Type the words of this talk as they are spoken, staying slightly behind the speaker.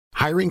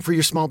Hiring for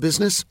your small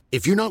business?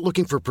 If you're not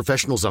looking for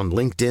professionals on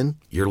LinkedIn,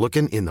 you're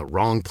looking in the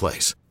wrong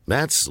place.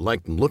 That's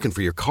like looking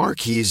for your car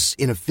keys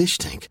in a fish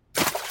tank.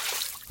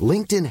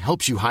 LinkedIn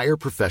helps you hire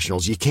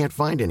professionals you can't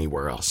find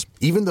anywhere else,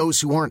 even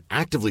those who aren't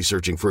actively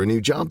searching for a new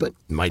job but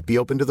might be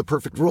open to the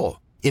perfect role.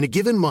 In a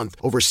given month,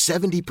 over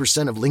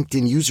 70% of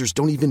LinkedIn users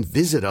don't even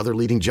visit other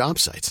leading job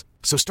sites.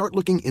 So start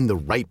looking in the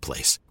right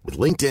place. With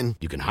LinkedIn,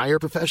 you can hire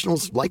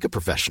professionals like a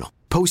professional.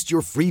 Post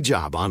your free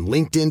job on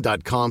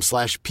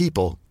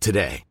linkedin.com/people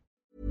today.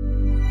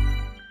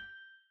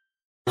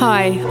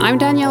 Hi, I'm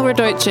Danielle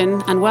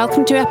Radoichin, and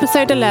welcome to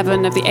episode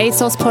 11 of the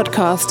ASOS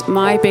podcast,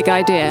 My Big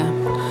Idea.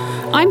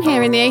 I'm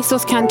here in the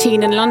ASOS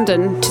canteen in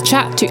London to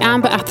chat to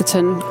Amber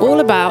Atherton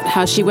all about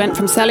how she went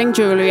from selling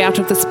jewellery out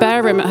of the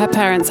spare room at her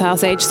parents'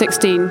 house age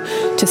 16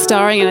 to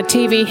starring in a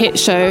TV hit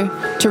show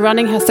to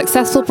running her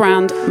successful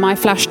brand My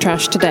Flash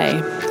Trash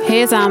today.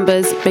 Here's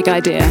Amber's big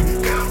idea.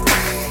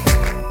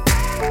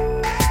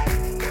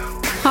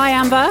 Hi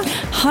Amber.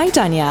 Hi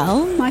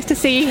Danielle. Nice to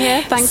see you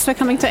here. Thanks for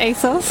coming to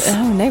ASOS.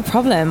 Oh, no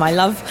problem. I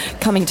love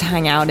coming to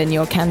hang out in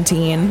your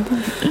canteen.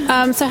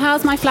 So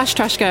how's My Flash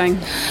Trash going?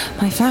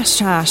 My Flash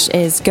Trash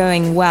is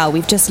going well.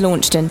 We've just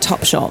launched in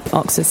Topshop,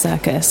 Oxford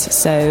Circus.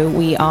 So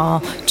we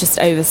are just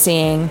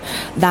overseeing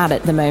that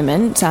at the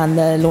moment and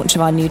the launch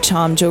of our new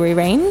charm jewellery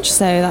range.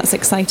 So that's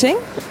exciting.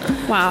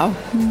 Wow.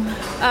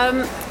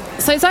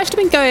 So it's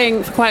actually been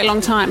going for quite a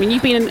long time. I mean,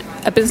 you've been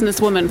a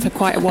businesswoman for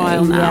quite a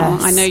while now.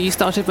 Yes. I know you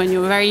started when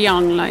you were very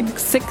young, like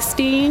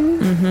 16.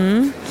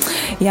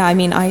 Mm-hmm. Yeah, I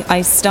mean,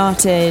 I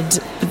started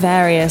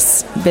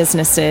various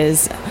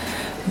businesses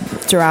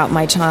throughout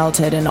my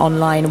childhood and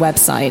online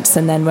websites.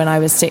 And then when I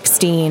was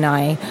 16,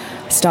 I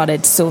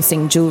started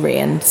sourcing jewellery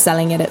and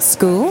selling it at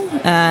school.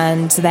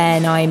 And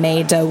then I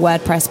made a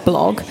WordPress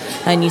blog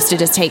and used to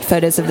just take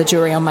photos of the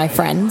jewellery on my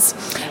friends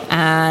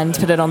and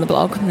put it on the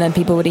blog. And then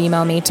people would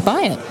email me to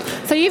buy it.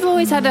 So you've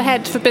always had a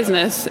head for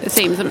business, it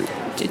seems.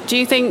 Do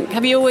you think,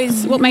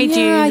 what made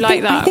you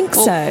like that? I think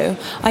so.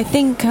 I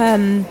think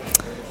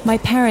my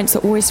parents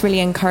always really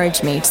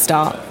encouraged me to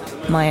start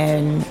my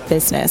own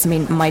business. I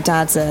mean, my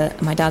dad's a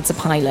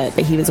pilot,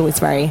 but he was always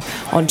very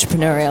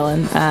entrepreneurial,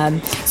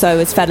 and so I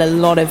was fed a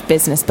lot of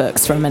business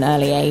books from an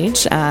early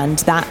age, and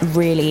that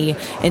really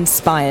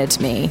inspired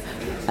me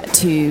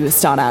to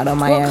start out on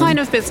my own. What kind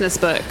of business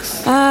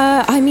books?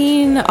 I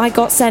mean, I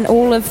got sent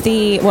all of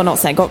the, well, not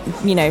sent,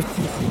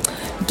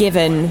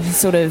 given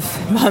sort of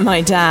by my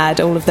dad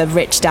all of the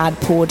Rich Dad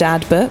Poor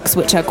Dad books,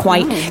 which are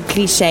quite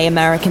cliche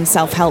American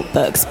self-help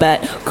books,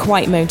 but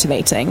quite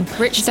motivating.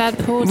 Rich Dad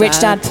Poor Dad? Rich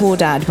Dad Poor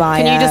Dad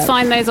by... Can you just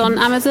find those on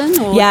Amazon?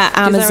 Or yeah,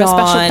 Amazon. Is there a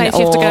special place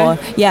you have to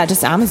go? Yeah,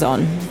 just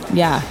Amazon.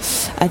 Yeah.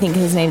 I think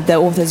the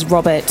author's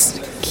Robert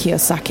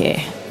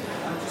Kiyosaki.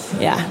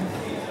 Yeah.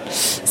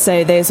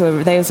 So those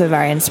were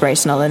very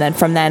inspirational, and then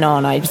from then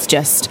on I was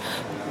just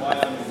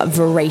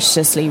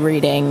voraciously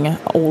reading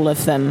all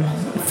of them,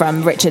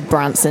 from Richard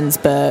Branson's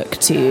book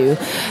to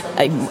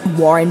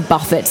Warren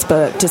Buffett's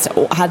book. Just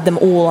had them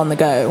all on the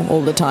go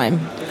all the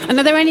time. And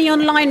are there any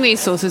online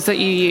resources that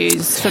you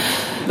use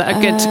that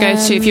are good to go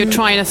to if you're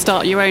trying to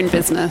start your own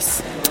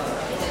business?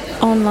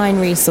 Online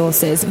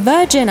resources.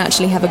 Virgin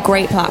actually have a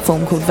great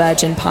platform called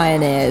Virgin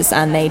Pioneers,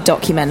 and they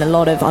document a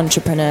lot of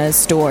entrepreneurs'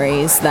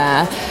 stories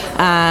there.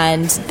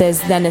 And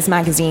there's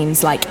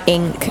magazines like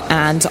Inc.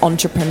 and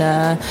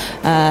Entrepreneur,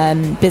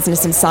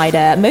 Business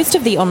Insider. Most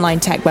of the online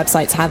tech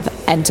websites have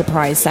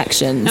enterprise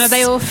sections. Are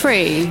they all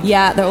free?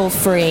 Yeah, they're all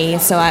free.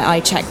 So I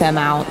check them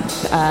out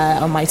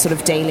on my sort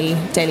of daily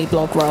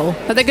blog roll.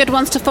 Are they good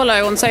ones to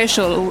follow on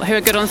social? Who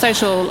are good on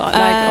social?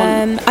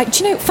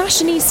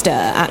 Fashionista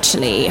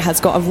actually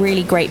has got a really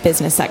great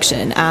business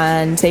section,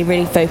 and they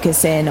really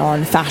focus in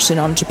on fashion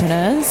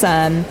entrepreneurs,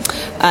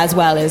 as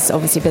well as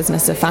obviously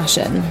business of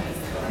fashion.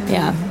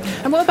 Yeah.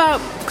 And what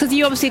about, because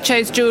you obviously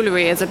chose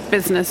jewellery as a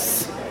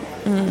business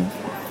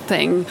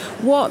thing,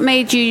 why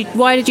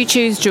did you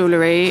choose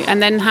jewellery,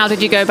 and then how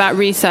did you go about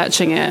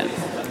researching it?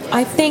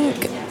 I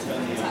think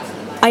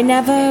I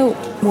never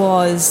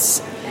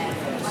was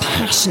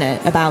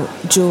passionate about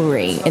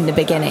jewellery in the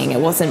beginning. It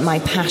wasn't my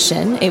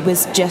passion. It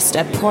was just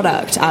a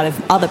product out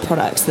of other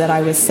products that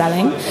I was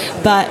selling.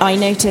 But I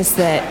noticed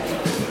that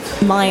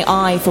my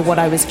eye for what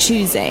I was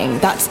choosing,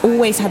 that's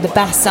always had the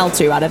best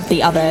sell-through out of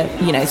the other,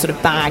 sort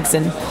of bags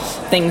and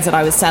things that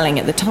I was selling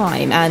at the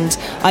time. And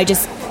I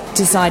just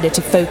decided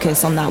to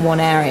focus on that one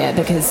area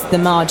because the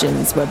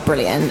margins were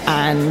brilliant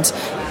and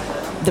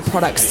the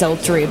products sold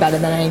through better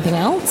than anything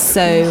else.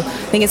 So I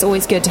think it's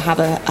always good to have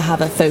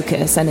a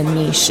focus and a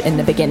niche in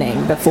the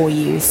beginning before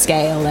you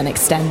scale and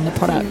extend the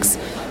products.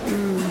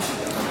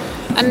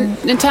 And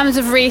in terms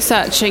of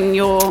researching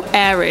your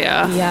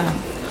area,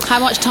 how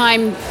much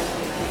time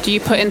do you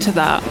put into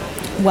that?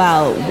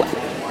 Well,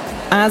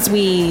 as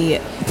we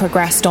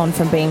progressed on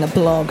from being a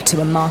blog to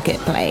a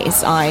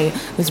marketplace, I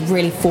was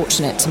really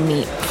fortunate to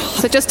meet...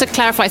 So just to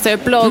clarify, so a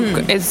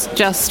blog is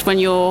just when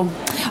you're...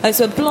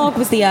 So a blog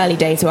was the early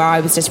days where I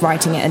was just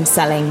writing it and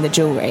selling the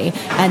jewellery.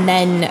 And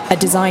then a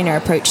designer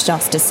approached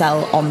us to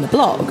sell on the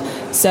blog.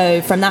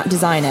 So from that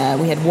designer,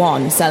 we had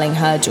one selling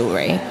her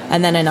jewellery,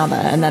 and then another,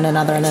 and then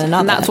another, and then another.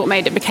 And that's what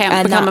made it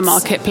become a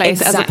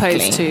marketplace, exactly, as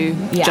opposed to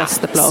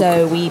just the blog.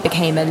 So we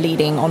became a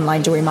leading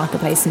online jewellery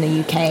marketplace in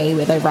the UK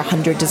with over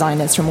 100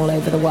 designers from all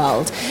over the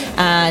world.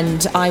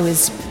 And I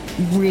was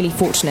really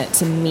fortunate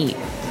to meet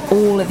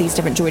all of these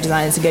different jewellery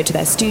designers and go to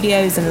their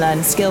studios and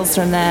learn skills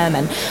from them.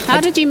 And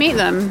how did you meet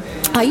them?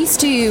 I used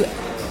to...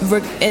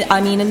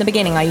 in the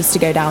beginning, I used to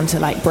go down to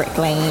like Brick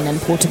Lane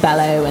and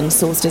Portobello and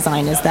source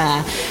designers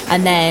there.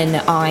 And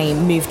then I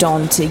moved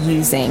on to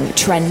using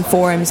trend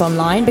forums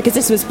online, because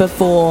this was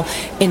before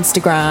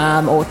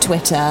Instagram or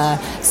Twitter.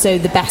 So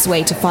the best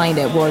way to find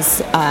it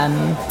was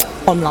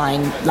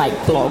online, like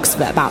blogs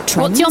about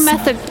trends. What's your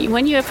method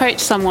when you approach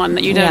someone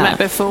that you don't met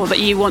before, that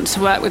you want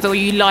to work with, or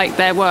you like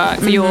their work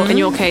for your, in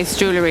your case,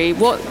 jewellery?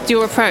 What's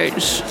your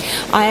approach?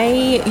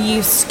 I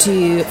used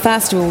to,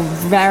 first of all,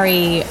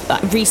 very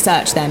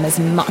research them as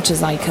much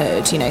as I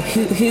could. You know,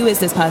 who is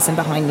this person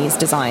behind these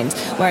designs?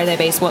 Where are they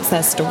based? What's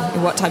their story?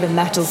 What type of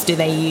metals do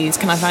they use?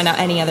 Can I find out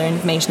any other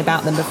information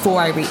about them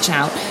before I reach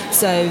out,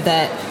 so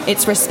that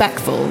it's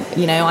respectful?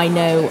 You know, I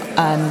know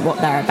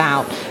what they're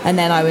about, and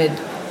then I would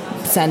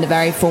send a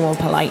very formal,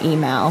 polite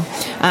email,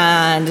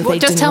 and they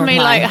just tell me,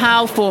 reply. like,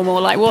 how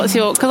formal, like, what's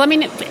your, because I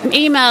mean,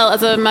 email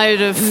as a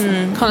mode of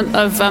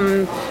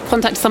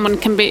contact someone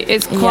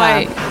it's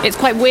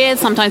quite weird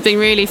sometimes, being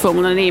really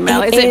formal in an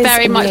email. Is it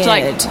very much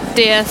like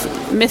dear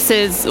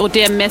Mrs. or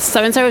dear Miss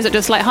so and so? Is it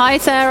just like, hi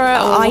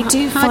Sarah? Or I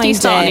do find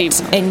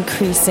it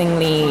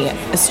increasingly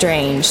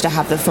strange to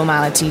have the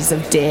formalities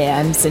of dear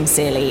and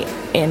sincerely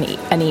in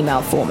an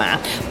email format,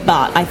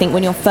 but I think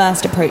when you're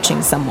first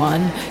approaching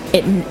someone,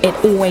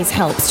 it always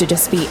helps to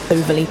just be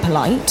overly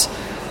polite.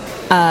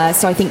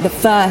 So I think the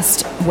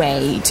first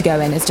way to go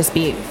in is just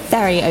be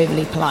very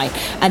overly polite,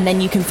 and then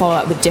you can follow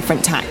up with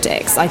different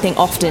tactics. I think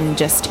often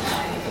just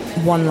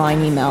one-line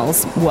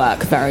emails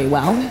work very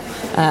well.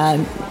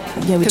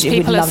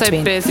 People are so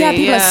busy. Yeah,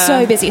 people are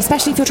so busy,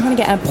 especially if you're trying to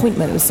get an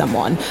appointment with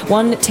someone.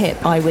 One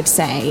tip I would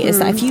say is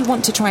that if you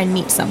want to try and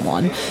meet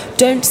someone,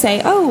 don't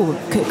say, oh,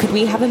 could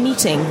we have a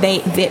meeting?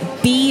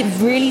 Be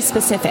really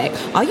specific.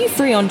 Are you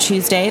free on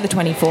Tuesday the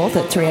 24th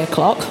at 3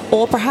 o'clock,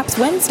 or perhaps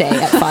Wednesday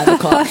at 5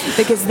 o'clock?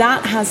 Because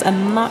that has a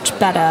much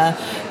better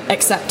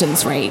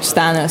acceptance rate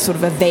than a sort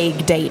of a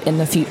vague date in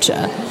the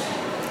future.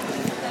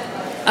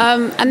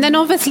 And then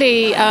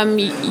obviously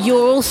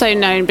you're also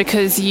known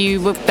because you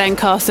were then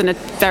cast in a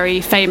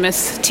very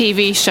famous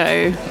TV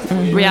show,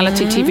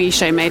 reality TV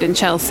show Made in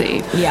Chelsea.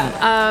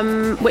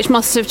 Which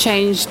must have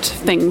changed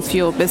things for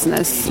your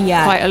business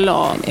quite a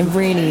lot. It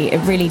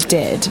really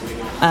did.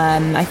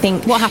 I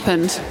think... What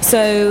happened?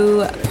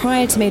 So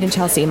prior to Made in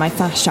Chelsea, my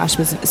fast trash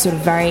was sort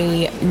of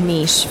very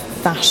niche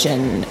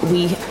fashion.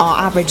 Our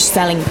average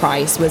selling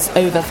price was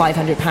over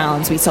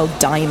 £500. We sold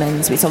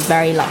diamonds, we sold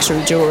very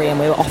luxury jewellery, and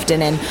we were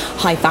often in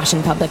high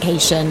fashion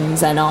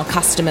publications, and our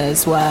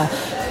customers were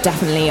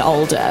definitely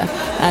older.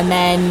 And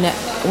then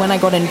when I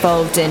got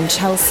involved in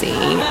Chelsea,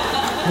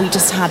 we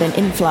just had an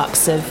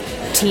influx of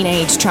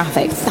teenage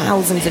traffic,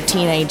 thousands of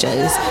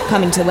teenagers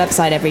coming to the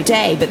website every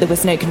day, but there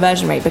was no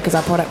conversion rate because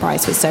our product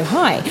price was so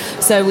high.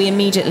 So we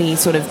immediately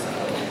sort of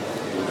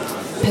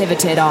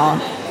pivoted our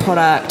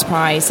product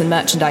price and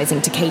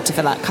merchandising to cater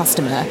for that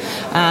customer,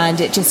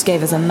 and it just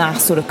gave us a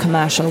mass sort of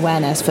commercial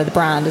awareness for the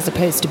brand, as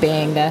opposed to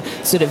being the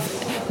sort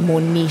of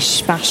more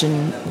niche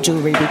fashion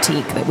jewellery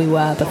boutique that we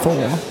were before.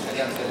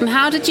 And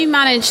how did you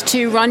manage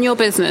to run your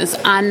business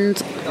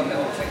and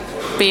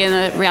be in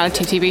a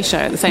reality TV show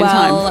at the same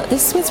time? Well,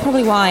 this was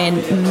probably why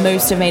in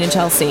most of Made in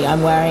Chelsea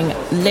I'm wearing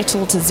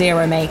little to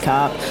zero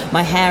makeup.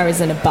 My hair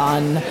is in a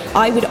bun.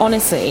 I would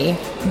honestly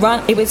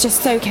run. It was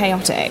just so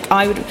chaotic.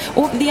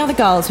 All the other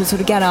girls would sort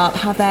of get up,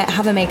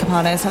 have a makeup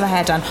artist, have their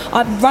hair done.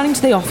 I'd run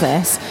into the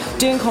office,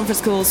 doing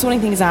conference calls,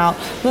 sorting things out,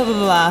 blah blah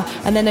blah,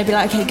 and then they'd be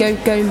like, okay,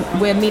 go.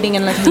 We're meeting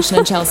in location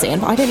in Chelsea,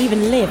 and I don't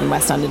even live in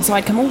West London, so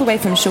I'd come all the way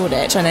from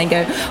Shoreditch and then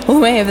go all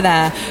the way over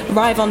there,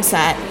 arrive on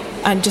set,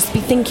 and just be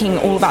thinking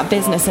all about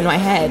business in my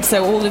head.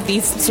 So all of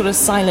these sort of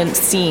silent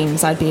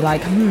scenes, I'd be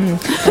like,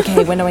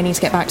 okay, when do I need to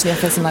get back to the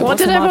office? And like, what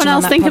did everyone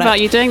else think about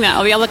you doing that,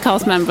 or the other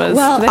cast members?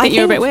 Well, they think you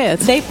were a bit weird.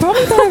 They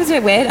probably thought I was a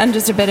bit weird and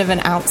just a bit of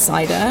an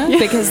outsider,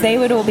 because they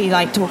would all be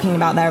like talking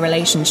about their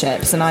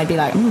relationships, and I'd be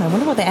like, I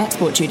wonder what the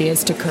export duty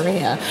is to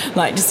Korea,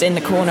 like just in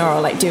the corner, or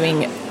like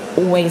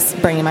always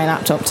bringing my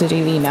laptop to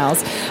do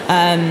emails.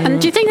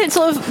 And do you think that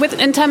sort of,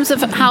 in terms of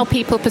how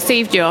people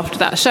perceived you after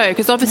that show,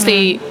 because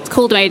obviously it's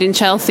called Made in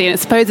Chelsea and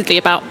it's supposedly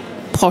about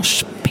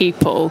posh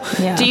people.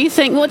 What do you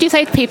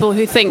say to people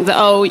who think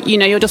that,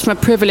 you're just from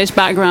a privileged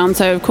background,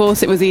 so of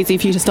course it was easy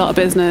for you to start a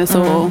business?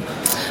 Or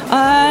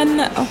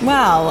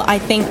well, I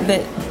think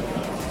that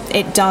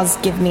it does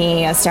give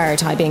me a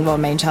stereotype being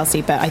born Made in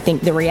Chelsea, but I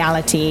think the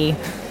reality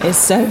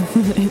is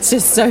it's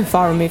just so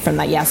far removed from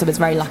that. Yes, I was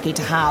very lucky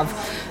to have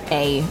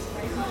a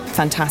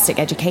fantastic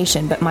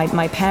education, but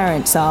my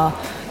parents are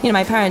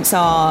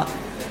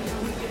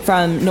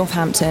from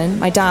Northampton.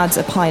 My dad's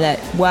a pilot,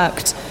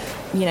 worked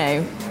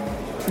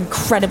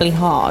incredibly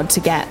hard to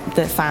get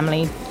the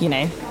family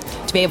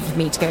to be able for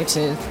me to go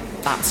to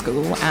that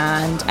school,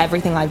 and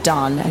everything I've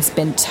done has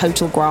been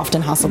total graft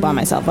and hustle by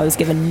myself. I was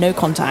given no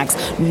contacts,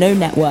 no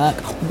network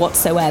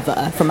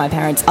whatsoever from my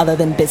parents other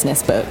than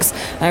business books.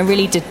 And I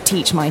really did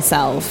teach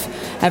myself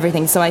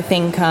everything. So I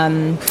think,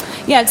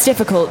 it's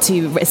difficult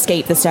to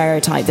escape the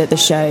stereotype that the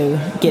show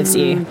gives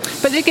you.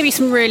 But they give you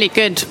some really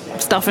good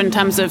stuff in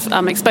terms of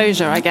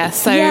exposure, I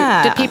guess. So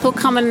did people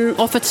come and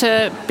offer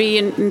to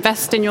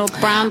invest in your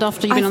brand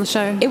after you've been on the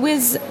show? It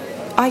was...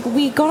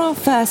 we got our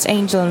first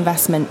angel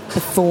investment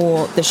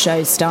before the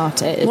show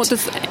started.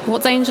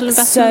 What's angel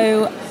investment?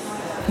 So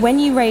when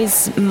you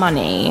raise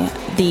money,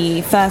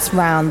 the first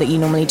round that you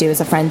normally do is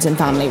a friends and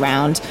family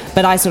round,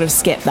 but I sort of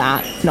skipped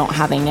that, not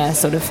having a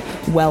sort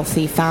of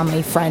wealthy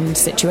family friend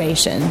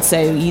situation.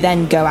 So you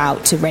then go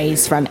out to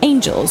raise from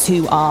angels,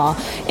 who are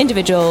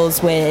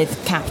individuals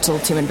with capital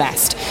to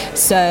invest.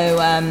 So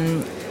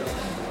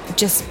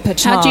just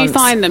perchance. How do you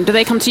find them? Do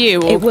they come to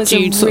you, or do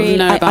you sort of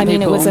know about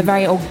people? It was a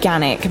very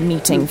organic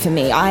meeting for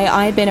me.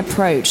 I had been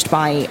approached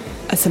by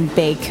some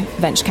big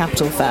venture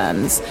capital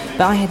firms,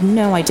 but I had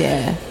no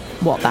idea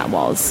what that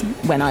was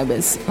when I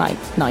was like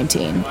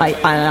 19.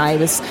 I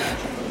was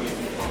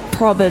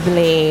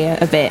probably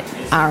a bit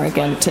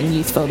arrogant and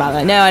youthful about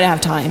that. No, I don't have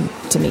time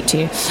to meet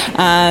you.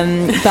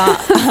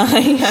 But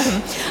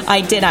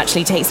I did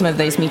actually take some of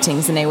those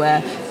meetings, and they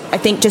were, I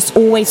think, just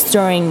always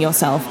throwing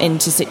yourself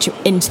into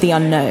the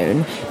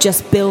unknown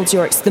just builds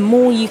the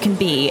more you can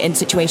be in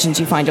situations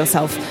you find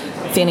yourself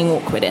feeling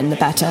awkward in, the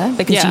better,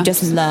 because you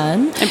just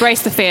learn.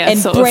 Embrace the fear,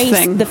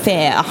 Embrace the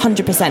fear,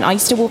 100%. I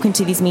used to walk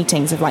into these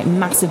meetings of like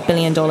massive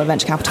billion-dollar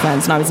venture capital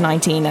firms when I was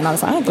 19, and I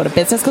was like, I've got a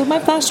business called My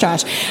First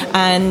Trash,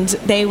 and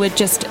they were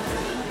just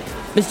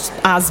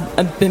as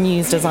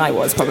bemused as I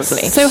was, probably.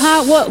 So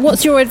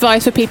what's your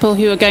advice for people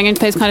who are going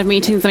into those kind of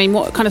meetings? I mean,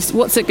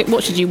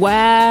 what should you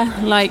wear?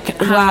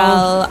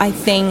 Well, I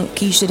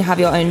think you should have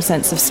your own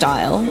sense of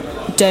style.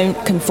 Don't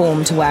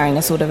conform to wearing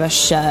a sort of a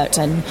shirt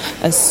and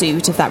a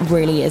suit if that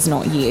really is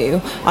not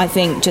you. I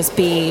think just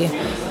be...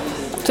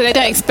 So they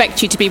don't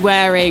expect you to be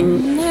wearing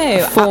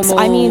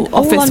formal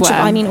office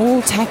wear?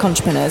 All tech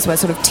entrepreneurs wear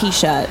sort of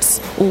T-shirts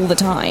all the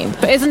time.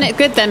 But isn't it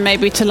good then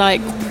maybe to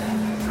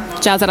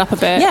jazz it up a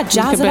bit? Yeah,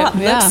 jazz it up,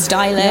 look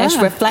stylish,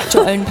 reflect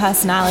your own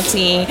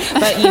personality,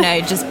 but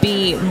just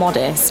be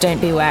modest. Don't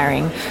be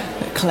wearing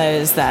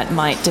clothes that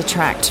might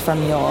detract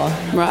from your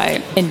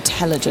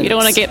intelligence. You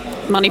don't want to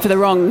get money for the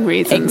wrong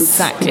reasons.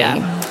 Exactly.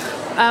 Yeah.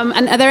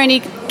 And are there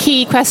any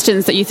key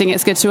questions that you think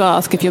it's good to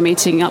ask if you're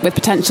meeting up with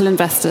potential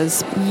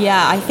investors?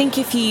 Yeah, I think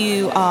if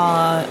you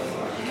are,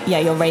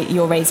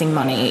 you're raising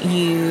money,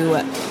 you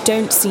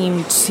don't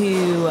seem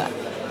too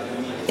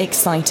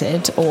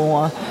excited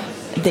or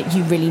that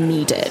you really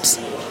need it.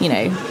 You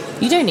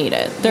don't need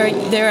it.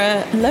 There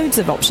are loads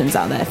of options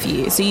out there for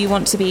you. So you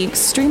want to be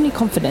extremely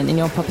confident in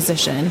your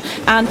proposition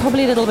and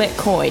probably a little bit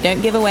coy.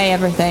 Don't give away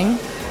everything.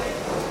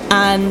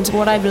 And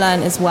what I've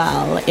learned as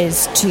well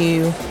is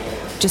to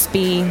just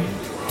be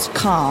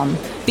calm.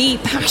 Be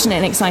passionate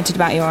and excited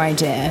about your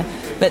idea.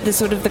 But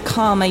the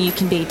calmer you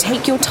can be.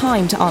 Take your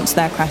time to answer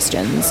their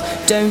questions.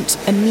 Don't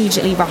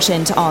immediately rush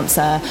in to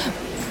answer.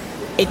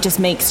 It just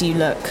makes you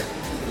look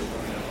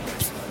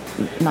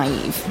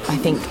naive. I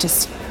think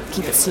just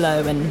keep it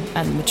slow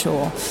and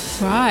mature.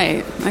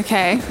 Right.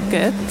 Okay.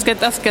 Good. That's good.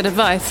 That's good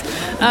advice.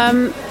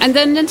 And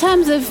then in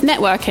terms of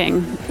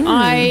networking,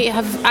 I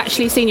have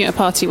actually seen you at a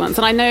party once,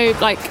 and I know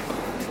I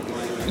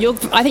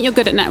think you're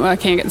good at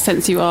networking in the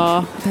sense you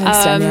are.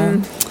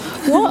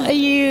 What are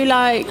you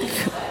like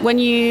when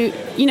you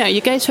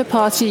go to a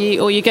party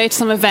or you go to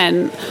some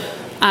event,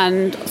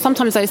 and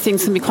sometimes those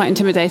things can be quite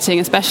intimidating,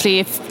 especially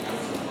if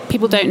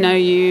people don't know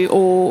you,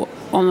 or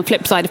on the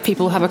flip side, if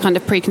people have a kind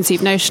of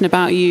preconceived notion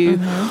about you.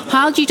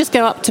 How do you just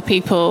go up to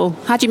people?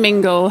 How do you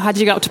mingle? How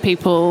do you go up to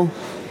people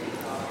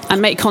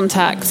and make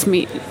contacts,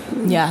 meet?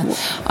 Yeah,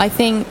 I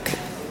think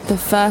the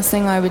first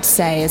thing I would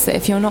say is that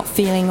if you're not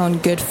feeling on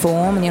good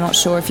form and you're not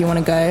sure if you want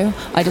to go,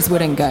 I just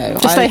wouldn't go.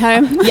 Just stay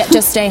home? Yeah,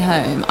 just stay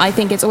home. I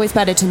think it's always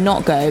better to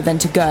not go than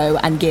to go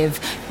and give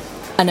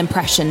an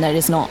impression that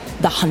is not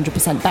the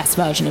 100% best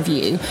version of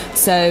you.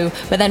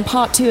 But then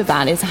part 2 of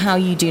that is how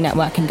you do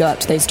network and go up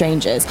to those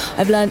strangers.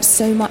 I've learned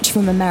so much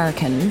from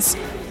Americans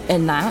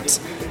in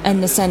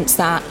the sense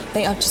that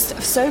they are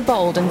just so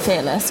bold and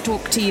fearless.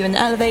 Talk to you in the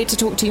elevator,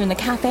 talk to you in the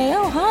cafe.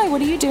 Oh, hi,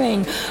 what are you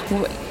doing?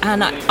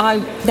 And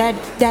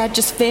their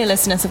just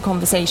fearlessness of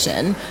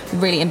conversation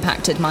really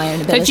impacted my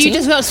own ability. So do you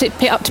just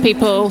go up to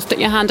people, stick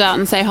your hand out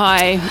and say,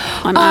 hi,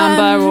 I'm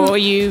Amber, or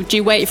do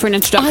you wait for an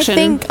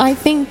introduction? I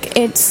think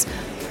it's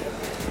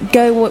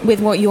go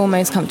with what you're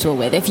most comfortable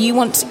with. If you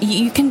want,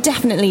 you can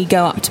definitely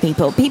go up to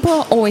people. People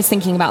are always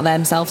thinking about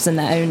themselves and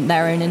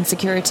their own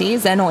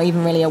insecurities. They're not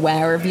even really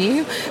aware of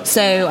you.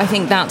 So I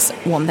think that's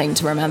one thing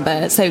to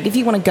remember. So if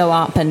you want to go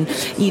up and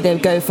either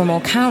go for a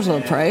more casual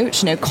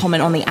approach,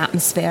 comment on the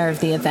atmosphere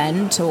of the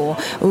event, or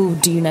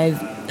do you know,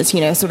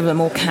 sort of a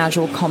more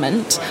casual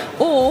comment,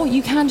 or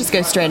you can just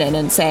go straight in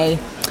and say,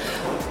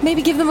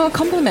 maybe give them a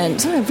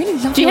compliment. Oh, I really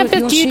love Do you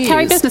shoes.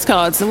 carry business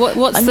cards?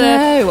 What's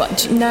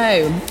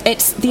No.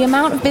 It's the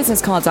amount of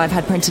business cards I've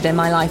had printed in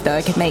my life, though.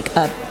 I could make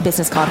a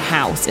business card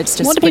house. It's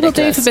just what do people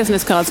ridiculous. do for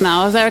business cards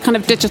now? Is there a kind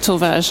of digital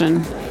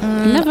version?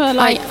 I'm never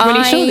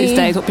really sure these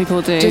days what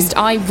people do.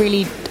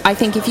 I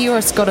think if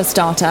you've got a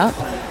startup,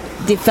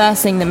 the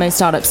first thing that most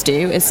startups do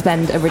is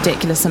spend a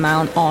ridiculous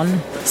amount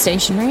on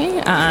stationery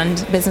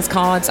and business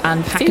cards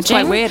and packaging. Seems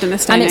quite weird in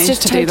this day and it's age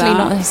just to do totally that.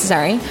 not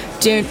necessary.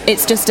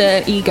 It's just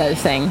an ego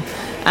thing,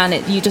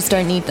 and you just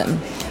don't need them.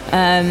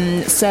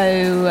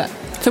 So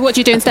what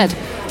do you do instead?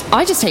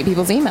 I just take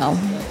people's email.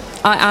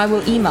 I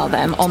will email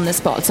them on the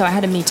spot. So I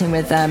had a meeting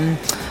with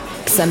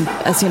some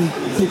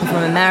people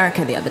from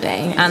America the other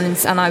day,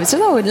 and I was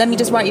just, let me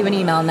just write you an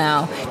email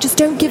now. Just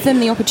don't give them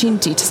the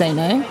opportunity to say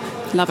no.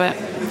 Love it.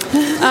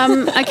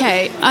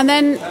 Okay, and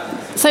then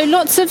so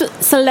lots of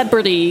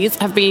celebrities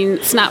have been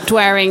snapped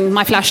wearing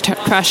my Flash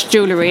Crash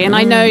jewellery, and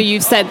I know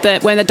you've said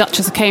that when the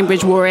Duchess of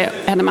Cambridge wore it,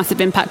 it had a massive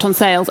impact on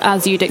sales,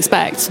 as you'd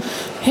expect.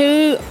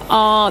 Who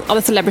are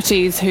other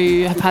celebrities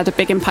who have had a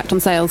big impact on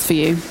sales for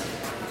you?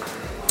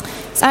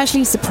 It's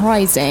actually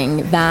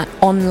surprising that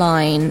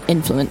online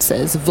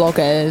influencers,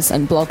 vloggers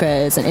and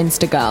bloggers and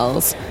Insta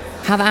girls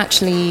have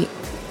actually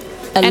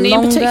Any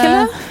in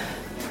particular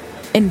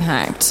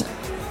impact.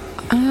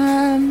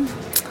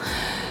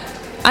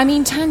 I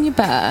mean, Tanya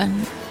Burr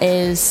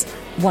is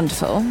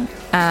wonderful,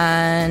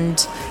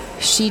 and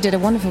she did a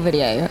wonderful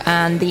video,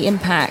 and the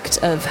impact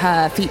of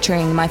her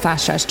featuring my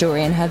Flash Trash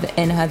jewellery in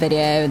her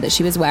video, that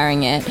she was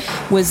wearing it,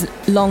 was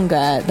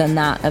longer than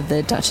that of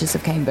the Duchess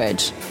of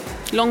Cambridge.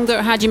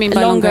 Longer? How do you mean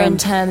by longer? Longer in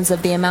terms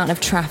of the amount of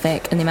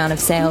traffic and the amount of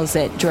sales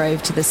it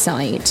drove to the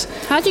site.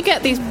 How do you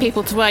get these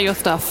people to wear your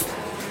stuff?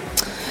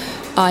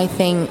 I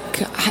think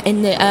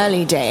in the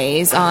early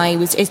days,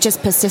 it's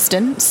just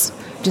persistence.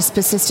 Just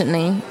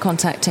persistently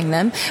contacting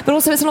them. But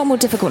also it's a lot more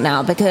difficult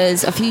now,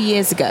 because a few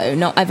years ago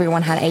not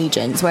everyone had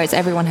agents, whereas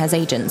everyone has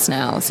agents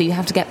now, so you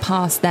have to get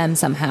past them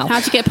somehow. How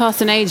do you get past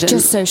an agent?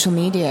 Just social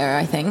media,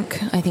 I think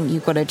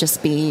you've got to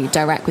just be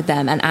direct with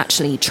them and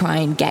actually try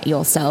and get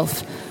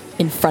yourself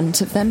in front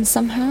of them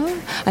somehow.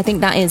 I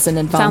think that is an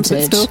advantage. Sounds a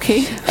bit stalky.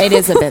 It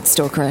is a bit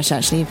stalkerish,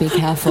 actually. Be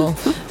careful.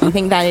 I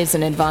think that is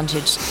an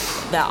advantage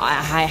that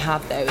I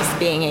have, though, is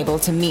being able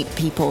to meet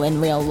people in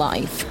real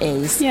life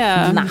is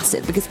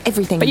massive, because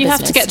everything. But in you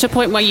business, have to get to a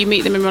point where you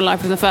meet them in real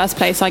life in the first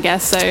place, I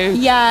guess. So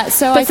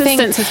so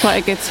persistence is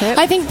quite a good tip.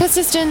 I think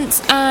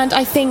persistence, and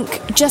I think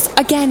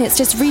it's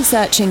just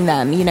researching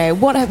them. You know,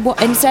 what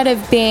instead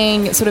of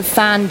being sort of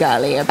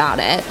fangirly about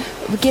it,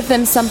 give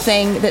them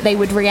something that they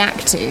would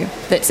react to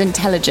that's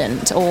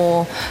intelligent.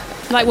 Or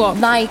like what?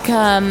 Like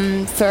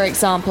for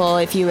example,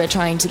 if you were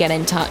trying to get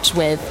in touch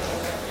with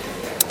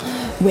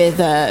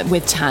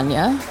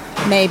Tanya,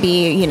 maybe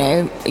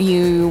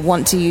you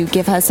want to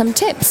give her some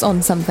tips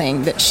on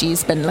something that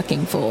she's been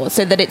looking for,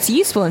 so that it's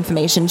useful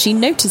information, she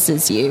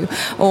notices you.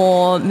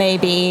 Or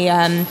maybe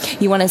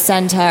you want to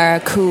send her a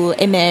cool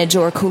image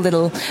or a cool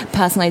little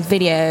personalized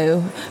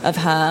video of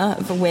her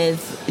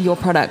with your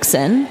products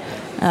in.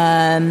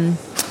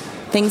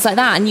 Things like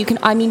that. And you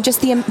can,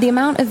 just the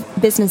amount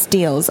of business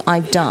deals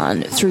I've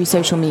done through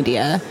social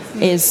media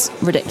is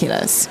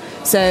ridiculous.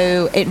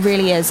 So it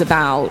really is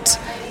about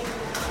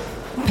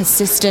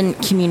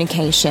persistent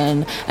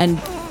communication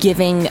and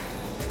giving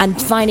and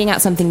finding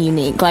out something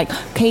unique. Like,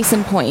 case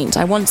in point,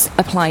 I once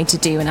applied to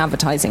do an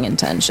advertising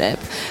internship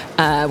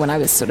when I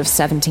was sort of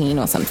 17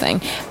 or something,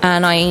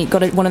 and I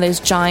got one of those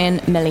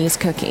giant Millie's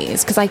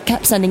cookies, because I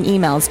kept sending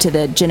emails to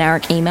the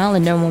generic email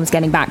and no one was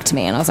getting back to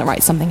me, and I was like,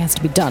 right, something has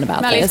to be done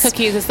about Millie's this.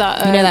 Cookies, is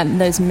that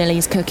those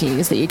Millie's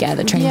cookies that you get at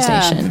the train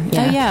station?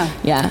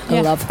 Yeah,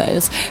 I love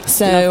those.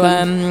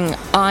 So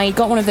I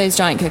got one of those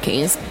giant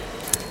cookies,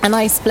 and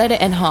I split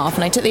it in half,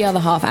 and I took the other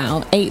half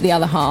out, ate the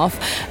other half,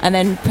 and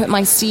then put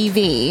my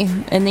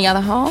CV in the other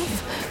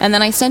half. And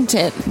then I sent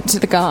it to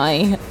the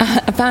guy.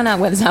 I found out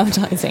where this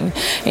advertising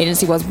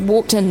agency was,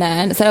 walked in there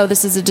and said, oh,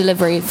 this is a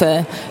delivery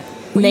for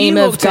name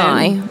of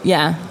guy.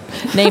 Yeah,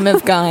 name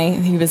of guy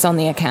who was on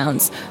the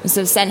accounts.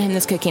 So I sent him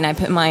this cookie, and I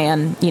put my,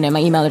 my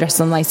email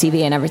address on my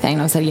CV and everything.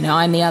 And I said,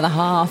 I'm the other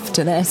half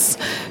to this.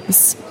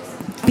 It's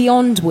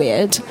beyond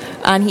weird.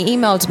 And he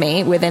emailed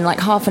me within like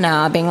half an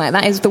hour being like,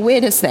 that is the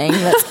weirdest thing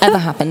that's ever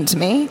happened to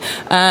me,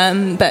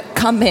 but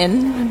come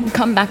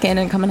back in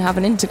and come and have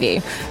an interview.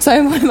 So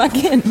I went back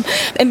in.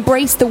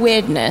 Embrace the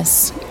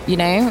weirdness,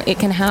 it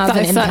can have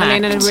an impact. That is certainly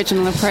an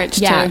original approach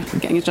to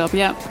getting a job.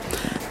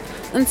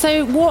 And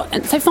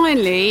so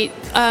finally,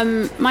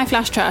 My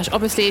Flash Trash,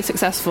 obviously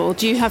successful.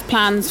 Do you have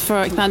plans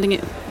for expanding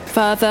it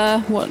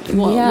further? What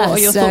are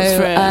your thoughts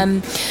for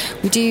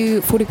it? We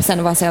do 40%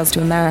 of our sales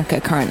to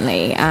America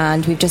currently,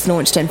 and we've just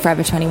launched in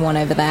Forever 21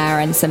 over there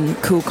and some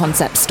cool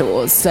concept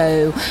stores.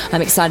 So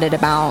I'm excited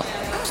about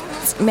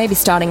maybe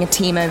starting a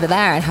team over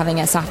there and having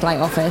a satellite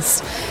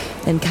office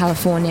in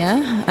California,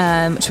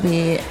 which will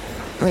be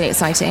really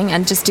exciting.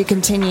 And just to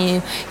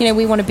continue,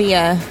 we want to be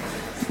a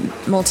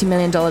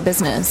multi-million-dollar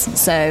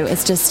business, so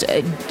it's just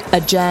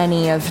a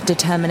journey of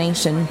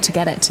determination to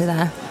get it to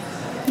there.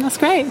 That's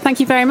great. Thank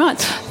you very much.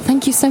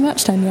 Thank you so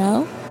much,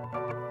 Danielle.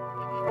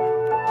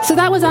 So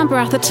that was Amber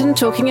Atherton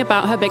talking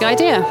about her big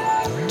idea.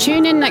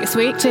 Tune in next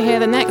week to hear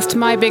the next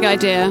My Big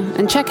Idea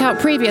and check out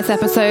previous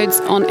episodes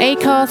on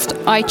Acast,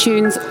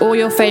 iTunes, or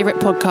your favourite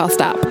podcast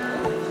app.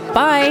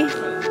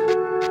 Bye!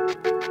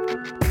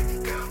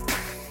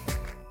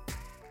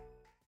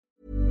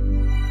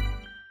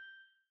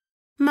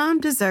 Mom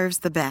deserves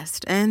the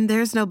best, and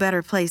there's no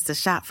better place to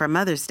shop for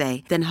Mother's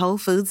Day than Whole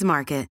Foods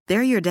Market.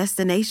 They're your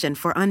destination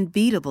for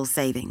unbeatable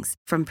savings,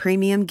 from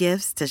premium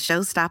gifts to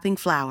show-stopping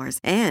flowers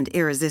and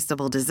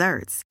irresistible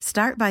desserts.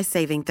 Start by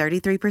saving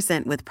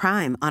 33% with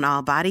Prime on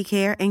all body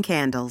care and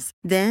candles.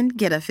 Then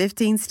get a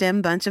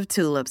 15-stem bunch of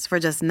tulips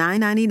for just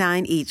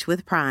 $9.99 each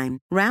with Prime.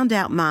 Round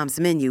out Mom's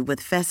menu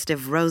with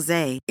festive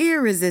rosé,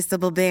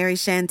 irresistible berry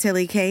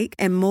chantilly cake,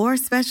 and more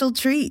special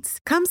treats.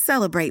 Come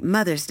celebrate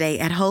Mother's Day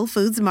at Whole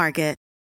Foods Market.